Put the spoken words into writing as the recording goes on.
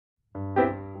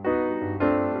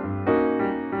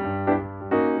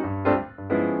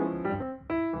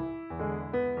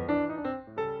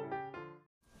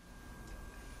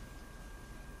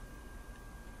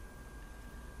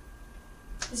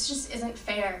just isn't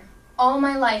fair. All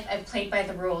my life I've played by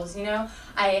the rules, you know?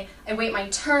 I wait my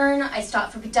turn, I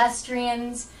stop for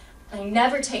pedestrians, I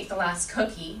never take the last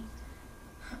cookie.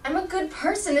 I'm a good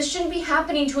person. This shouldn't be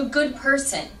happening to a good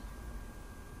person.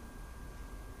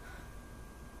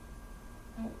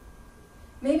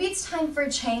 Maybe it's time for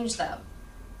a change, though.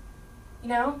 You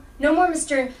know? No more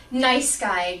Mr. Nice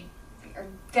Guy, or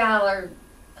gal, or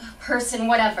person,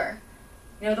 whatever.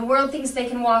 You know, the world thinks they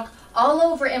can walk all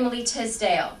over Emily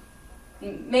Tisdale.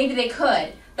 Maybe they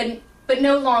could, but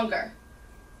no longer.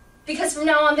 Because from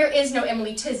now on, there is no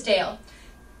Emily Tisdale.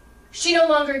 She no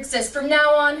longer exists. From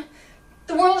now on,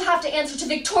 the world will have to answer to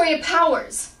Victoria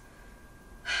Powers.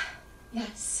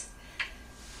 Yes,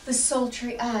 the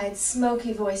sultry-eyed,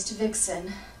 smoky-voiced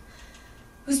vixen,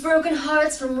 whose broken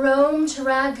hearts from Rome to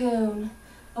Rangoon,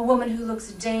 a woman who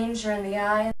looks danger in the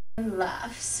eye and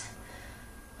laughs,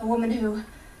 a woman who,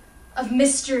 of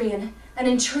mystery and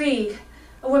intrigue,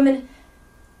 a woman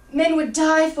men would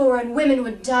die for and women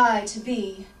would die to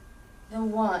be, the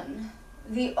one,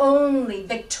 the only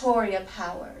Victoria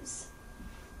Powers.